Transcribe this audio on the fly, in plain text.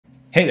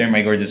Hey there,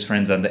 my gorgeous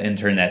friends on the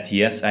internet.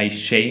 Yes, I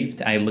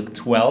shaved. I look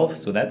 12,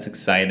 so that's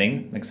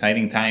exciting.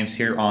 Exciting times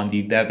here on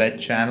the DevEd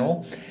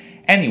channel.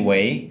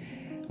 Anyway,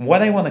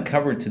 what I want to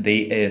cover today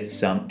is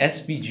some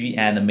SVG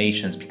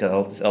animations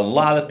because a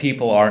lot of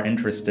people are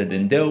interested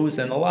in those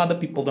and a lot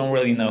of people don't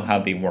really know how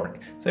they work.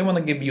 So I want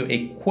to give you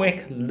a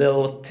quick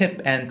little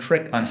tip and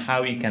trick on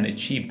how you can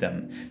achieve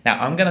them. Now,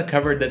 I'm going to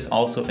cover this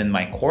also in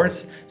my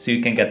course so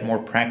you can get more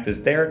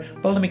practice there,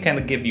 but let me kind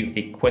of give you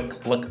a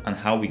quick look on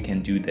how we can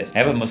do this. I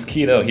have a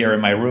mosquito here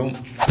in my room.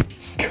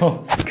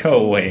 Go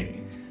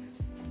away.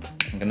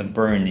 I'm going to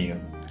burn you.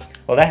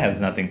 Well, that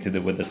has nothing to do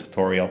with the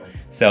tutorial,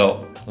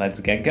 so let's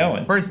get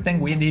going. First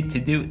thing we need to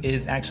do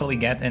is actually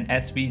get an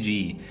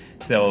SVG.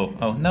 So,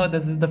 oh no,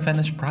 this is the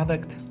finished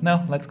product.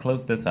 No, let's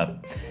close this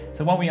up.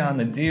 So what we want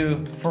to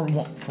do, for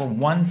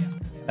once,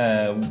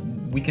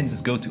 we can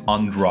just go to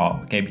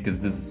undraw, okay?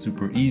 Because this is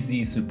super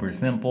easy, super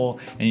simple,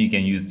 and you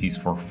can use these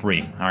for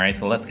free, all right?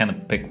 So let's kind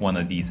of pick one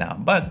of these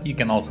out, but you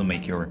can also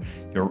make your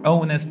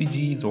own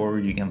SVGs or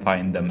you can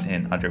find them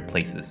in other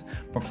places.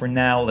 But for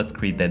now, let's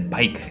create that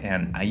bike,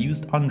 and I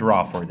used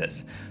undraw for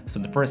this. So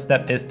the first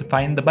step is to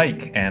find the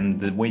bike, and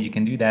the way you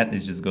can do that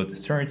is just go to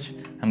search.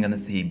 I'm gonna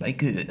say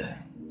bike, hit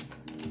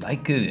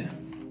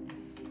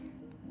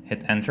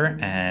enter,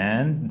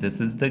 and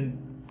this is the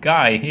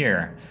guy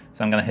here.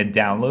 So I'm gonna hit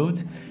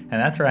download,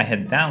 and after I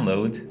hit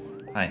download,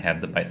 I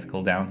have the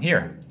bicycle down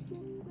here.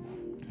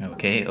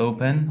 Okay,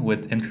 open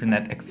with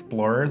Internet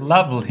Explorer,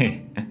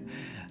 lovely.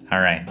 All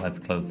right, let's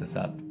close this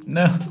up.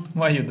 No,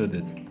 why you do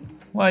this?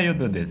 Why you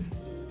do this?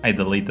 I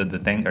deleted the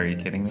thing, are you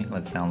kidding me?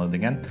 Let's download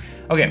again.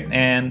 Okay,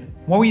 and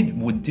what we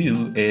would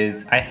do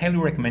is, I highly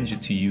recommend you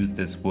to use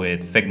this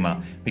with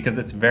Figma because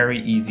it's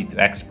very easy to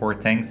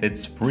export things.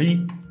 It's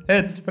free,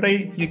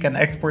 you can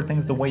export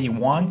things the way you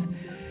want.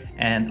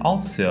 And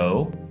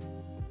also,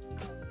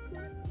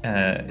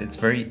 it's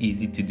very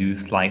easy to do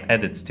slight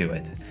edits to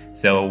it.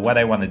 So what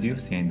I want to do,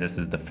 see, this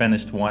is the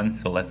finished one,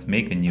 so let's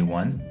make a new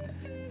one.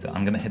 So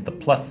I'm gonna hit the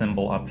plus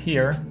symbol up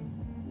here.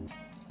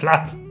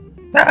 Plus!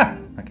 Ah!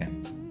 Okay,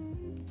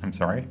 I'm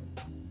sorry.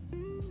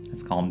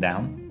 Let's calm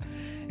down.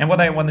 And what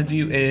I want to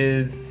do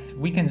is,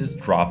 we can just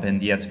drop in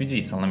the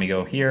SVG. So let me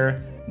go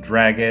here,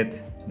 drag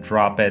it,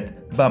 drop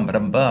it, bum,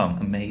 bum, bum,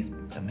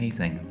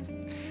 amazing.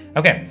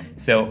 Okay,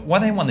 so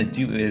what I want to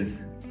do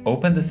is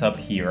open this up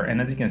here,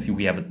 and as you can see,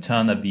 we have a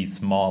ton of these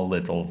small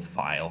little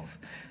files.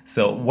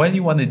 So what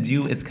you want to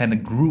do is kind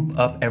of group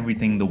up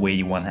everything the way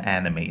you want to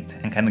animate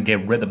and kind of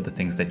get rid of the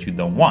things that you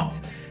don't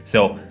want.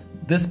 So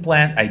this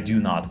plant I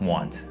do not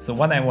want. So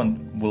what I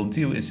will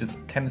do is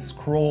just kind of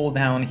scroll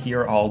down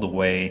here all the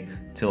way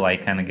till I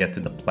kind of get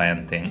to the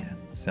plant thing.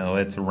 So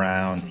it's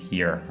around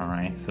here, all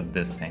right? So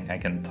this thing, I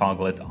can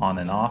toggle it on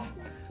and off.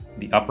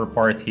 The upper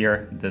part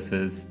here, this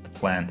is the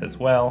plant as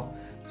well.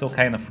 So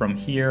kind of from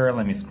here,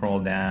 let me scroll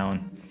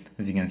down.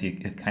 As you can see,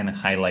 it kind of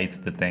highlights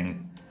the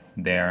thing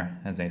there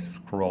as I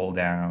scroll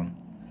down.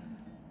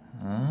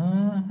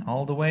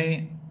 All the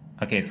way.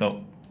 Okay,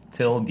 so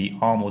till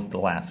almost the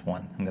last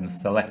one. I'm gonna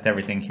select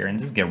everything here and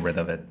just get rid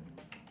of it.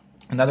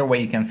 Another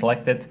way you can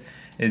select it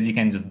is you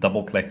can just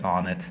double click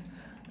on it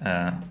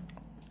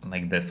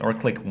like this, or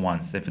click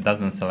once. If it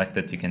doesn't select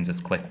it, you can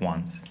just click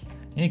once.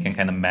 And you can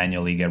kind of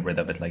manually get rid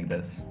of it like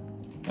this.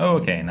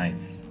 Okay,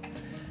 nice.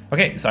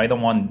 Okay, so I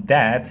don't want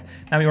that.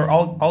 Now we are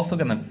also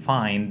gonna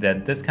find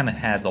that this kind of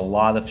has a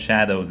lot of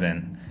shadows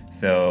in.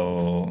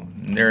 So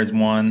there's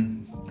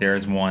one.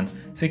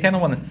 So you kind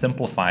of want to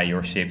simplify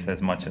your shapes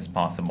as much as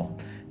possible.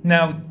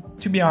 Now,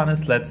 to be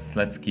honest,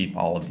 let's keep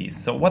all of these.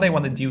 So what I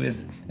want to do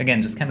is,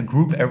 again, just kind of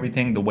group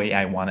everything the way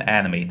I want to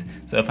animate.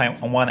 So if I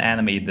want to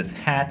animate this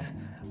hat,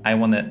 I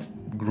want to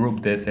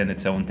group this in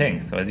its own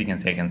thing. So as you can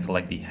see, I can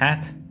select the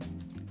hat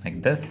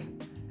like this.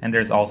 And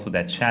there's also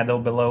that shadow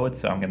below it,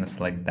 so I'm gonna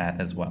select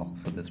that as well.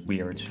 So this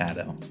weird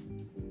shadow.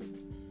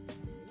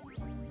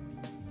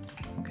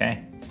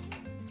 Okay,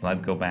 so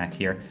let's go back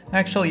here.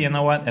 Actually, you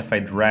know what? If I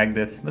drag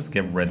this, let's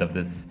get rid of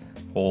this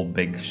whole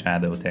big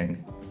shadow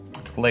thing.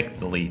 Click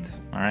delete.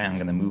 All right, I'm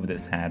gonna move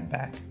this hat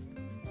back.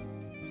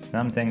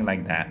 Something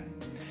like that.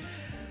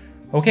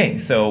 Okay,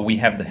 so we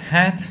have the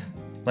hat.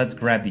 Let's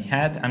grab the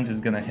hat. I'm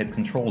just gonna hit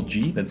Control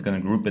G, that's gonna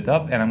group it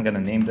up, and I'm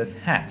gonna name this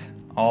hat,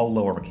 all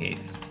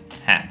lowercase,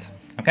 hat.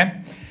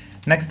 Okay,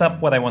 next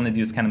up, what I want to do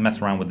is kind of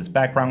mess around with this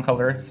background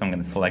color. So I'm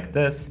going to select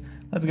this.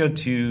 Let's go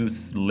to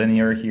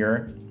linear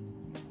here.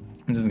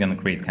 I'm just going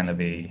to create kind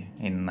of a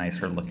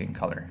nicer looking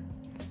color.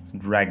 So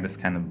drag this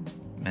kind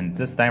of in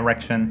this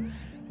direction.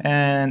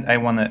 And I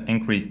want to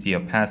increase the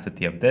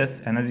opacity of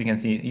this. And as you can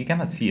see, you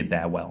cannot see it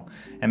that well.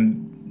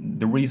 And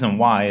the reason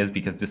why is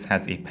because this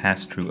has a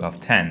pass-through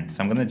of 10.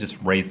 So I'm going to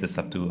just raise this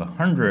up to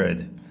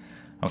 100.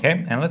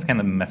 Okay, and let's kind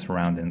of mess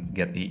around and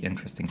get the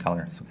interesting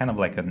color. So kind of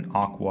like an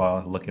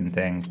aqua looking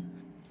thing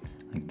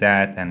like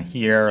that. And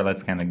here,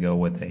 let's kind of go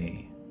with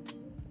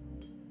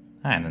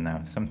I don't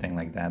know, something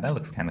like that. That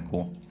looks kind of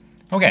cool.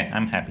 Okay,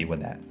 I'm happy with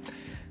that.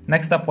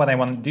 Next up, what I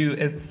want to do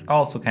is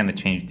also kind of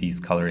change these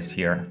colors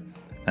here.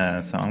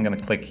 So I'm gonna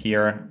click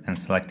here and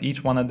select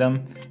each one of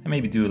them and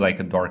maybe do like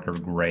a darker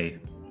gray.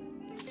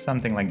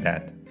 something like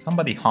that.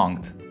 Somebody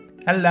honked.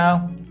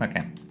 Hello.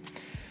 Okay.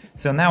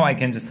 So now I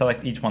can just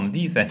select each one of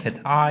these and hit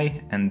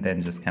I, and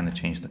then just kind of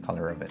change the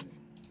color of it.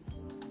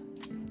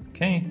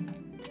 Okay.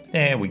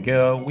 There we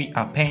go. We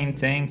are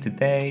painting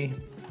today.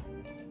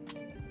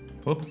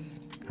 Whoops.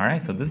 All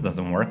right, so this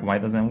doesn't work. Why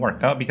doesn't it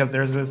work? Oh, because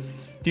there's this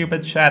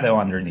stupid shadow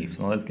underneath.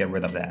 So let's get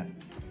rid of that.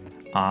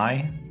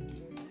 I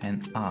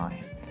and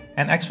I.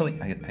 And actually,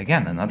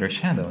 again, another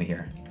shadow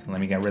here. So let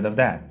me get rid of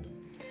that.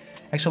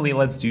 Actually,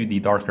 let's do the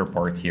darker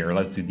part here.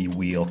 Let's do the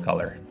wheel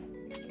color.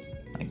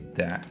 Like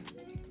that.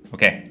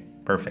 Okay,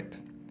 perfect.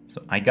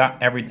 So I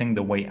got everything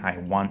the way I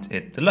want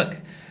it to look.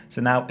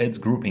 So now it's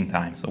grouping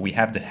time. So we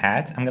have the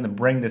hat. I'm gonna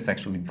bring this,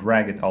 actually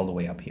drag it all the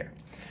way up here.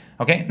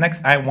 Okay,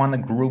 next I wanna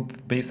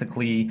group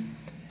basically,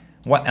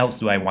 what else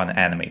do I wanna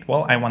animate?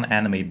 Well, I wanna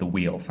animate the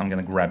wheels. I'm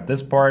gonna grab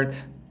this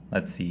part.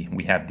 Let's see,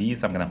 we have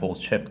these. I'm gonna hold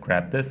shift,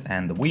 grab this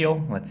and the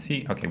wheel. Let's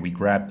see, okay, we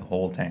grabbed the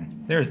whole thing.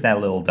 There's that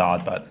little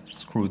dot, but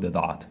screw the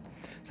dot.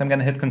 So I'm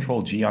gonna hit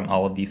Control G on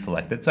all of these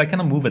selected. So I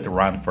kind of move it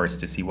around first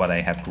to see what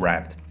I have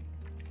grabbed.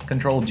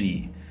 Control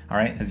G. All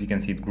right, as you can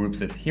see, it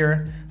groups it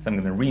here. So I'm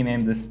gonna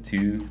rename this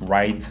to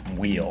right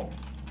wheel,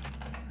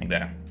 like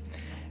that.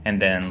 And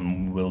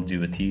then we'll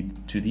do a T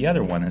to the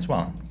other one as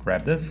well.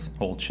 Grab this,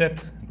 hold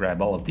shift,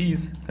 grab all of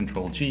these,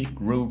 Control G,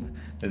 group.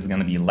 This is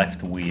gonna be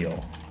left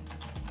wheel.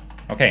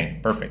 Okay,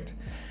 perfect.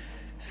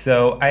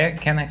 So I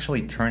can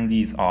actually turn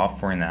these off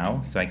for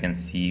now so I can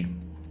see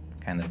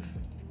kind of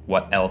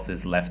what else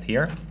is left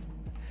here.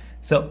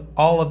 So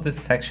all of this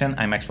section,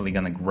 I'm actually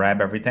gonna grab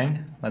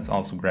everything. Let's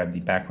also grab the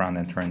background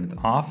and turn it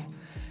off.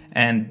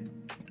 And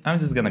I'm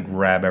just gonna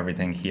grab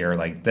everything here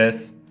like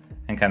this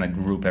and kind of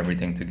group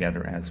everything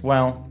together as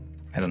well.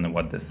 I don't know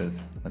what this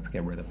is. Let's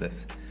get rid of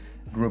this.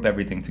 Group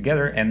everything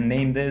together and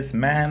name this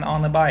man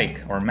on a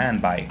bike or man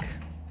bike.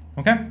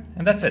 Okay,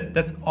 and that's it.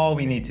 That's all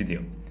we need to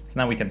do. So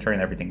now we can turn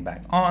everything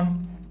back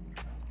on,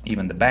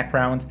 even the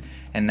background,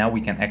 and now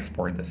we can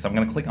export this. So I'm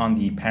gonna click on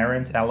the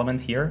parent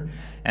element here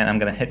and I'm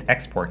gonna hit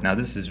export. Now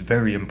this is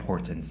very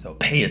important, so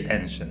pay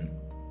attention.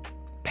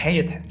 Pay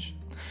attention.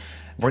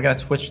 We're gonna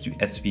switch to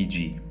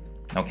SVG,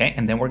 okay?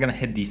 And then we're gonna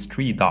hit these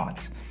 3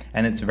 dots.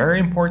 And it's very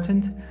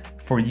important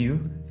for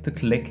you to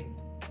click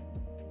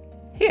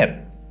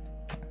here.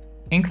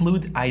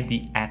 Include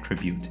ID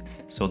attribute.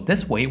 So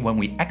this way, when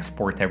we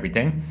export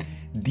everything,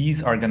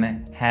 these are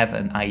gonna have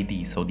an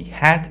ID. So the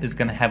hat is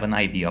gonna have an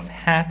ID of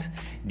hat,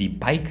 the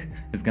bike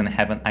is gonna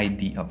have an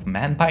ID of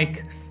man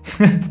bike,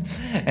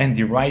 and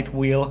the right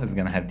wheel is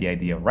gonna have the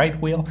ID of right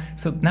wheel.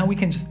 So now we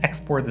can just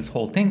export this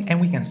whole thing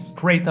and we can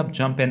straight up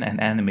jump in and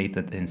animate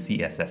it in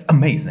CSS.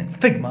 Amazing.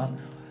 Figma.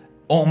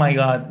 Oh my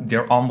God,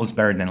 they're almost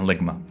better than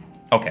Ligma.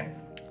 Okay,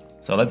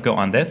 so let's go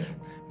on this,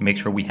 make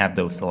sure we have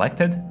those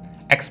selected,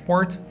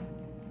 export,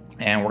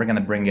 and we're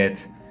gonna bring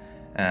it,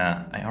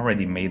 I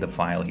already made a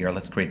file here,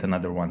 let's create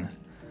another one.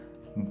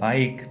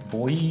 Bike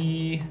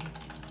boy,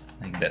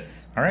 like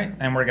this, all right?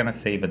 And we're gonna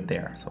save it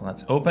there. So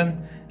let's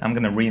open, I'm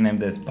gonna rename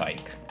this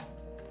bike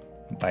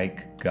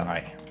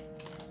guy.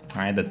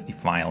 All right, that's the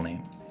file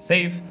name.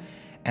 Save,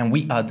 and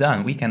we are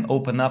done. We can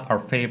open up our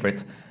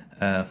favorite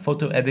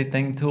photo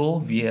editing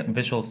tool via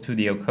Visual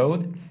Studio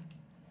Code.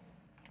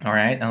 All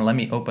right, and let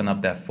me open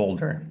up that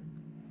folder.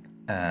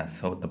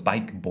 So the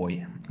bike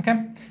boy,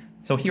 okay?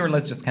 So here,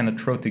 let's just kind of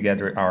throw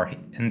together our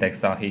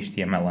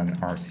index.html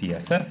and our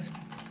CSS.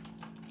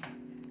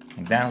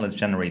 Like that, let's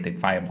generate a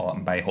file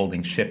by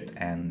holding Shift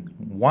and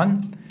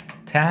 1,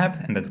 tab,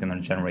 and that's gonna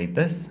generate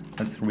this.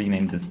 Let's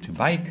rename this to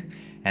bike.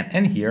 And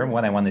in here,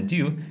 what I wanna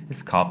do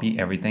is copy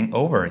everything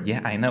over.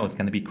 Yeah, I know, it's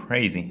gonna be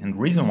crazy. And the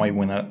reason why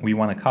we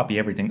wanna copy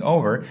everything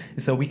over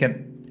is so we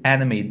can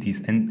animate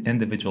these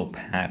individual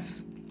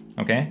paths,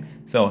 okay?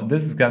 So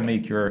this is gonna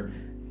make your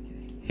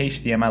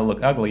HTML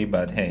look ugly,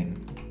 but hey,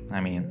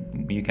 I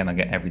mean, you cannot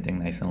get everything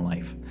nice in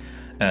life.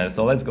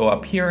 So let's go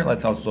up here.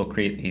 Let's also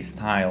create a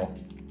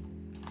style.css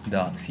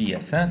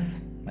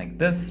like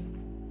this.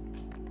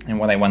 And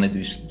what I want to do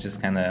is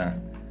just kind of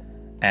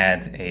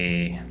add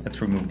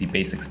let's remove the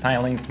basic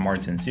stylings,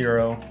 margin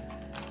 0,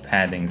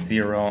 padding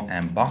 0,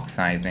 and box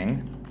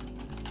sizing,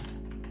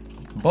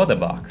 border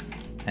box,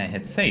 and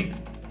hit save.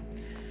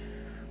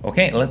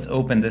 Okay, let's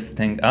open this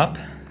thing up.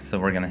 So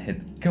we're gonna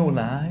hit go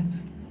live.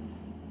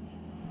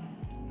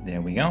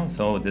 There we go.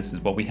 So this is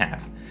what we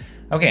have.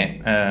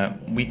 Okay,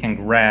 we can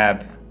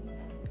grab,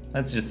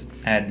 let's just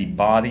add the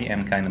body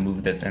and kind of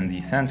move this in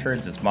the center,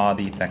 just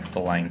body, text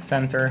align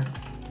center.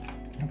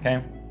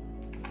 Okay,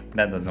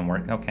 that doesn't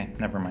work. Okay,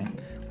 never mind.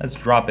 Let's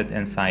drop it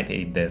inside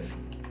a div.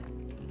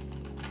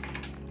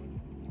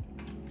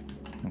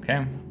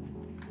 Okay,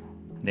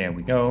 there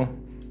we go.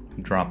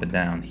 Drop it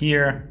down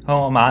here.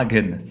 Oh my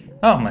goodness.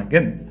 Oh my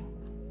goodness.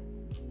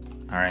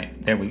 All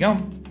right, there we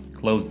go.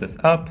 Close this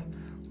up.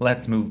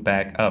 Let's move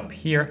back up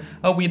here.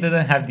 Oh, we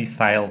didn't have the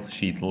style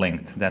sheet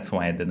linked. That's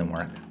why it didn't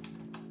work.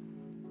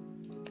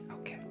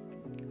 Okay,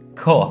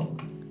 cool.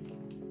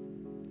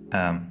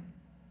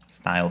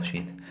 Style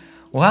sheet.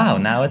 Wow,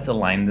 now it's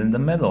aligned in the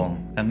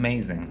middle.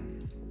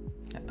 Amazing.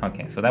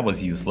 Okay, so that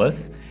was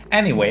useless.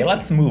 Anyway,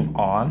 let's move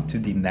on to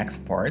the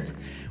next part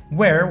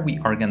where we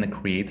are gonna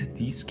create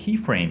these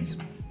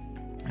keyframes.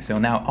 So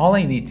now all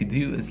I need to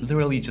do is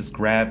literally just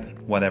grab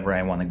whatever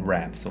I want to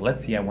grab. So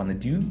let's see, I want to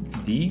do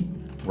the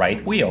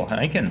right wheel.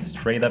 I can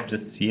straight up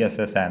just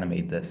CSS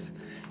animate this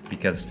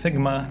because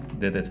Figma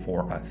did it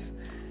for us.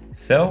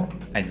 So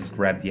I just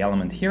grab the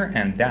element here,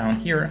 and down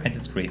here I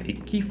just create a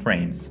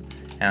keyframes,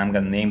 and I'm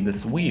gonna name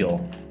this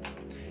wheel.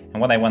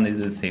 And what I want to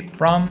do is say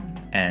from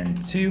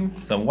and to.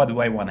 So what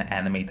do I want to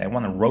animate? I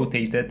want to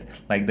rotate it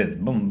like this,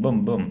 boom,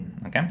 boom, boom.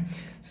 Okay.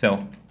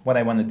 So what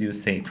I want to do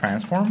is say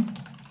transform,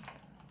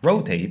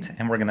 rotate,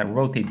 and we're gonna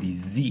rotate the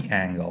Z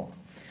angle.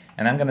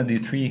 And I'm gonna do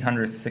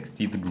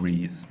 360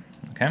 degrees,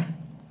 okay?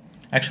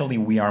 Actually,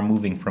 we are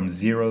moving from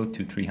 0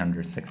 to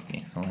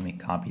 360. So let me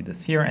copy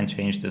this here and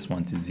change this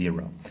one to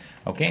 0.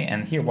 Okay,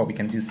 and here what we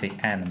can do is say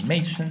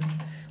animation,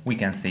 we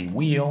can say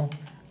wheel,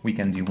 we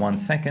can do 1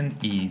 second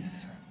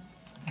ease,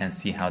 and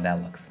see how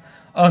that looks.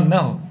 Oh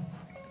no!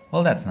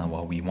 Well, that's not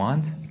what we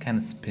want. It kind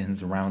of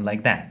spins around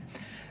like that.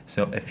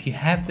 So if you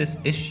have this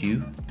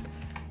issue,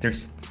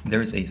 there's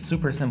a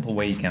super simple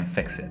way you can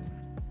fix it.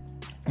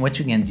 What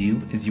you can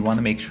do is you want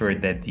to make sure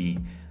that the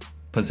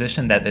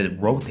position that it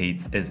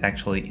rotates is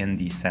actually in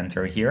the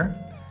center here.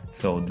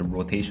 So the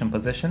rotation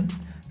position.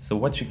 So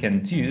what you can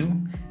do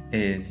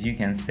is you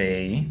can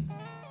say,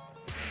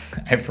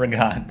 I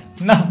forgot,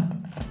 no.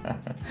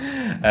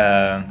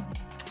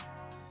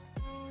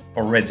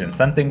 Origin,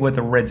 something with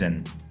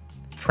origin,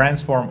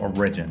 transform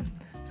origin.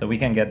 So we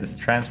can get this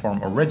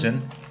transform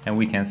origin and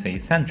we can say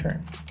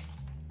center.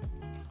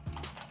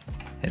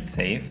 Hit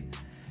save.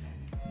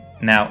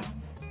 Now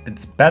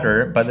it's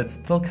better, but it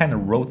still kind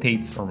of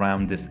rotates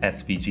around this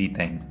SVG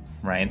thing,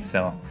 right?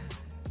 So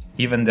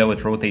even though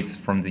it rotates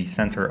from the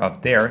center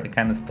up there, it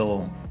kind of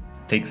still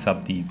takes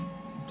up the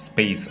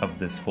space of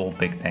this whole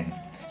big thing.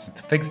 So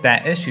to fix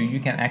that issue, you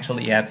can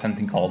actually add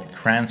something called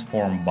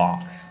transform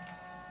box.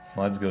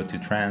 So let's go to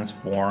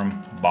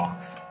transform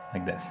box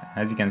like this.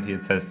 As you can see,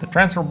 it says the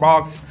transform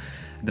box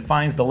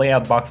defines the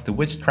layout box to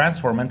which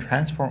transform and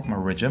transform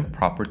origin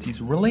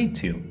properties relate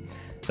to.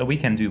 So we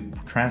can do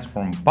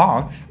transform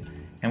box,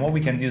 and what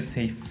we can do is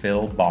say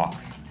fill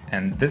box,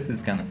 and this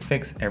is gonna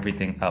fix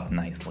everything up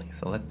nicely.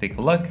 So let's take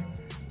a look,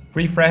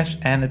 refresh,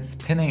 and it's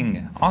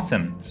spinning.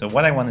 Awesome. So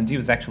what I want to do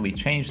is actually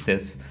change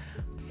this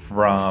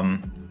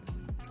from,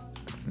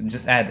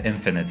 just add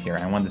infinite here.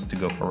 I want this to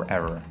go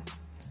forever.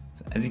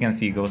 So as you can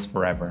see, it goes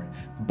forever.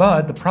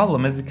 But the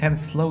problem is it kind of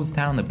slows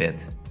down a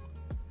bit,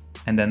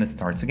 and then it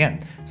starts again.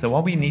 So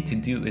what we need to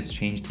do is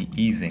change the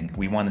easing.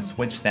 We want to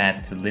switch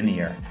that to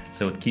linear,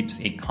 so it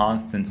keeps a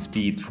constant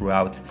speed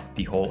throughout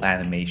the whole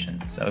animation.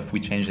 So if we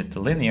change it to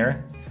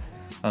linear,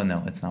 oh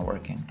no, it's not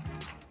working.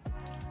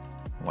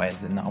 Why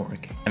is it not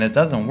working? And it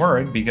doesn't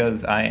work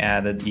because I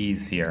added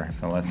ease here.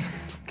 So let's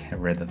get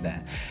rid of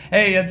that.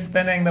 Hey, it's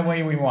spinning the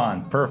way we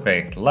want.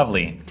 Perfect,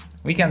 lovely.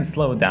 We can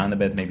slow it down a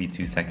bit, maybe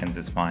 2 seconds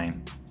is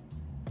fine.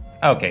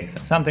 Okay,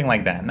 so something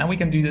like that. Now we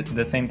can do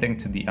the same thing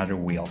to the other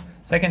wheel.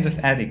 So I can just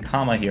add a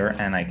comma here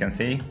and I can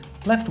say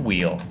left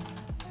wheel.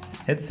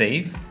 Hit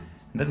save.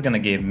 That's gonna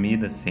give me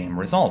the same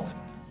result.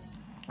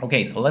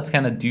 Okay, so let's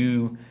kind of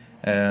do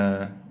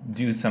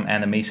some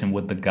animation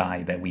with the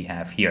guy that we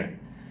have here.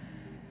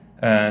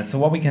 So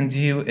what we can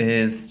do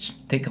is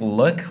take a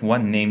look.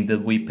 What name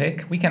did we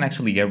pick? We can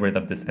actually get rid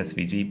of this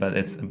SVG, but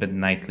it's a bit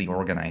nicely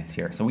organized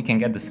here. So we can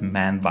get this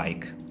man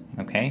bike.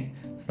 Okay,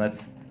 so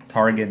let's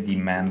target the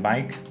man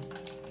bike.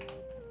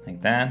 Like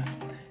that,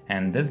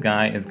 and this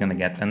guy is gonna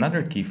get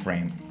another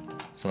keyframe.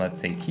 So let's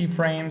say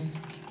keyframes,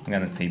 I'm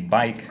gonna say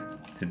bike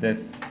to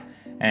this,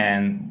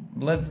 and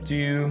let's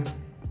do,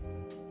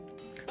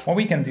 what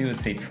we can do is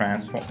say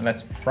transform,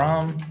 let's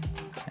from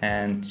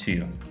and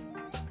to.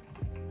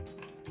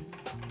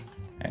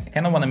 I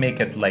kind of want to make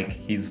it like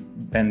he's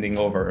bending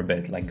over a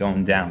bit, like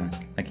going down,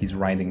 like he's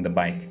riding the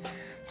bike.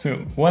 So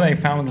what I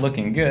found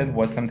looking good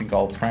was something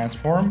called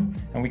transform,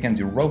 and we can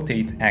do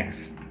rotate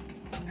X.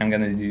 I'm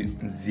gonna do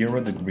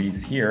 0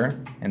 degrees here,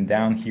 and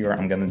down here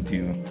I'm gonna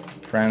do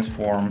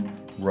transform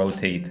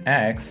rotate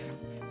X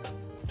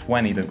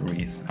 20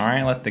 degrees. All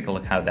right, let's take a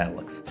look how that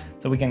looks.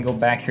 So we can go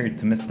back here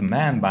to Mr.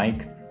 Man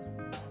Bike,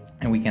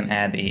 and we can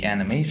add a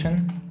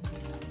animation.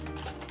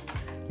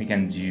 We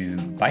can do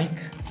bike.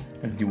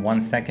 Let's do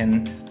 1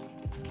 second,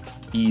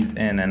 ease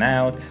in and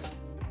out.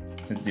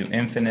 Let's do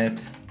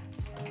infinite,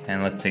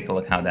 and let's take a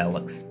look how that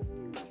looks.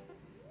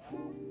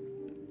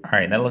 All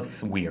right, that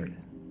looks weird.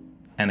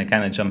 And it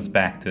kind of jumps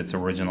back to its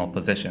original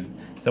position.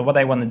 So what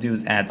I want to do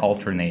is add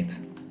alternate,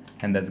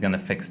 and that's gonna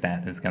fix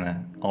that. It's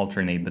gonna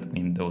alternate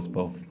between those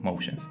both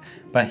motions.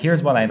 But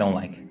here's what I don't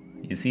like.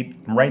 You see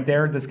right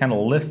there, this kind of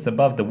lifts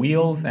above the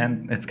wheels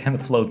and it's kind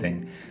of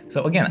floating.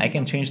 So again, I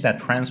can change that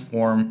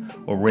transform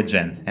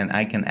origin and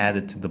I can add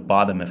it to the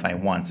bottom if I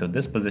want. So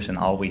this position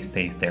always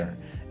stays there,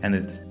 and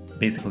it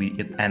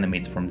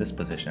animates from this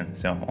position.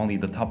 So only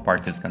the top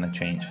part is gonna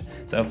change.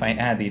 So if I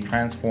add the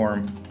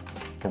transform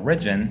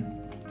origin,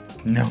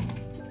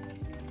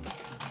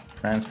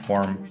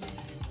 transform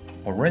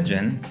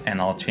origin, and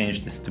I'll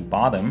change this to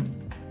bottom,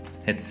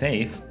 hit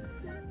save,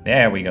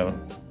 There we go.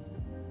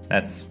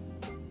 That's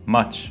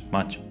much,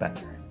 much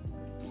better.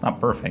 It's not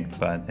perfect,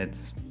 but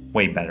it's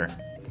way better.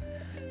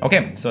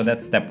 Okay, so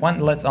that's step one.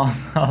 Let's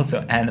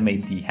also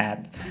animate the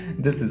hat.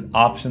 This is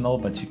optional,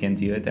 but you can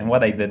do it. And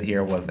what I did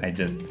here was I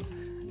just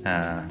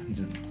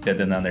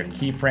did another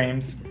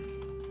keyframes.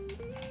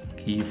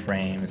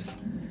 Keyframes.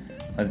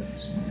 Let's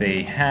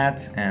say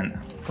hat and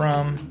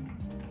from.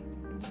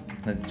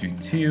 Let's do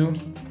 2.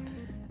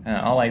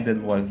 All I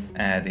did was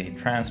add a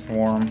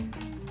transform.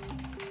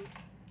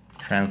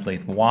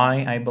 Translate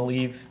Y, I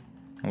believe.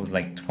 It was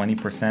like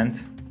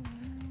 20%.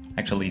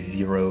 Actually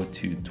 0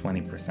 to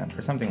 20%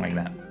 or something like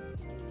that.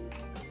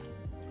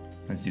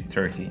 Let's do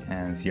 30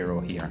 and 0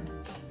 here.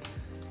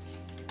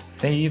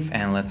 Save,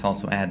 and let's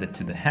also add it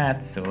to the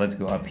hat. So let's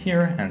go up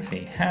here and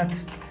say hat.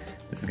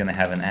 This is gonna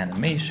have an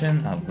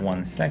animation of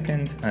 1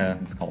 second.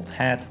 It's called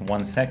hat,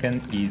 1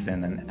 second, ease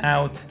in and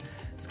out.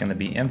 It's gonna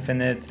be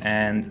infinite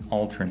and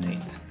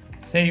alternate.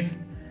 Save.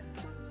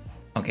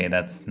 Okay,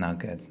 that's not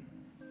good.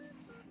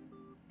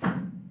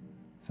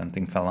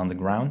 Something fell on the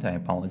ground, I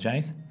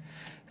apologize.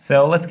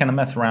 So let's kind of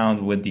mess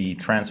around with the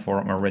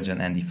transform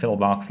origin and the fill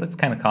box. Let's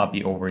kind of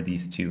copy over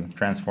these two,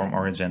 transform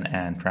origin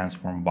and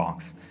transform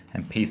box,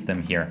 and paste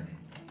them here.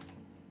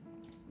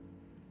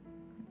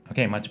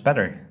 Okay, much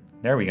better.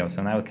 There we go.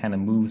 So now it kind of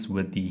moves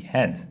with the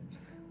head.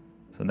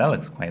 So that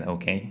looks quite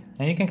okay.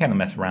 And you can kind of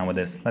mess around with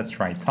this. Let's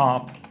try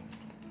top,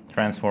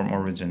 transform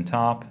origin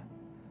top.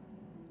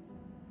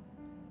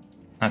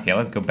 Okay,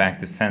 let's go back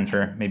to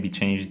center. Maybe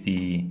change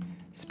the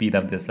speed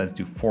of this. Let's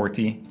do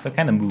 40. So it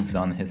kind of moves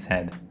on his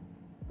head.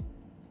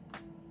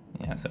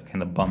 Yeah, so it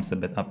kind of bumps a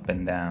bit up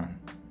and down,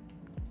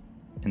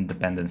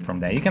 independent from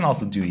that. You can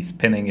also do a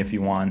spinning if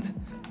you want.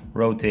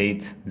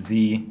 Rotate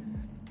Z,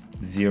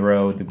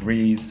 0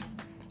 degrees,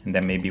 and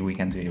then maybe we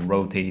can do a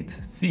rotate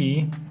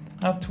Z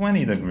of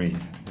 20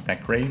 degrees. Is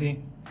that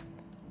crazy?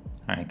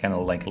 All right, kind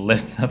of like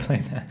lifts up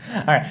like that.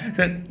 All right,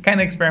 so kind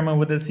of experiment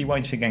with this, see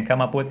what you can come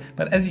up with.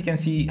 But as you can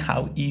see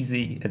how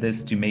easy it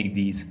is to make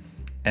these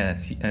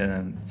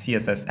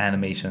CSS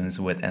animations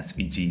with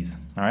SVGs.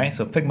 All right,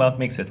 so Figma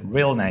makes it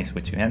real nice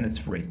with you, and it's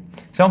free.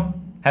 So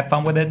have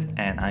fun with it,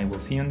 and I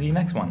will see you in the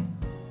next one.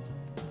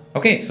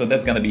 Okay, so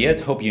that's gonna be it.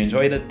 Hope you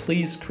enjoyed it.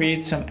 Please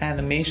create some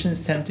animations,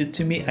 send it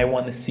to me. I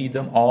want to see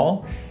them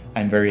all.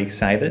 I'm very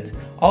excited.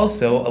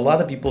 Also, a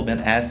lot of people have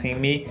been asking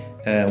me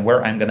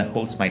where I'm gonna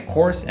host my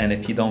course, and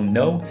if you don't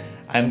know,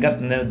 I'm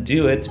gonna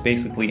do it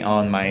basically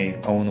on my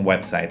own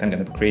website. I'm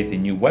gonna create a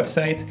new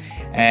website,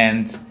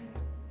 and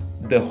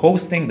the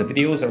hosting, the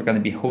videos are going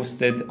to be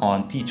hosted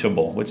on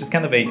Teachable, which is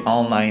kind of an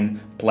online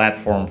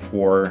platform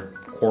for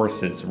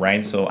courses,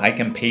 right? So I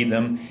can pay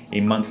them a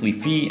monthly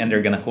fee, and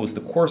they're going to host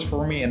the course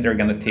for me, and they're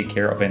going to take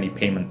care of any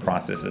payment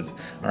processes.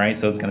 All right,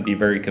 so it's going to be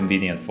very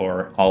convenient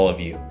for all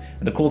of you.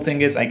 And the cool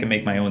thing is I can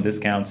make my own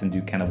discounts and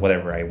do kind of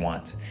whatever I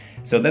want.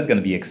 So that's going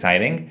to be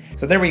exciting.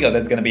 So there we go,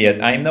 that's going to be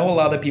it. I know a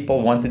lot of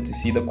people wanted to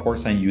see the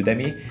course on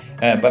Udemy,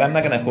 but I'm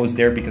not going to host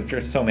there because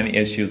there's so many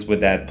issues with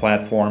that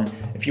platform.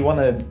 If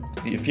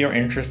you're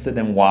interested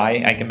in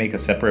why, I can make a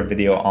separate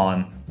video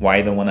on why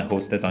I don't want to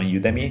host it on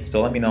Udemy.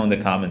 So let me know in the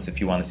comments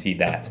if you want to see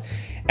that.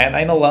 And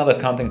I know a lot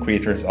of content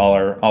creators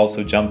are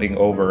also jumping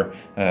over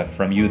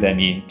from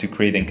Udemy to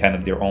creating kind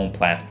of their own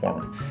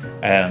platform.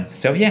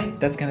 So yeah,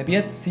 that's gonna be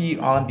it. See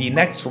you on the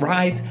next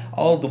ride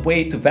all the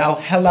way to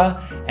Valhalla,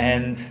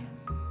 and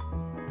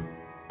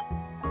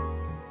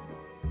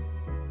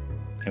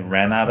I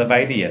ran out of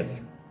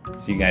ideas.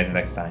 See you guys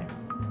next time.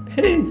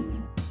 Peace.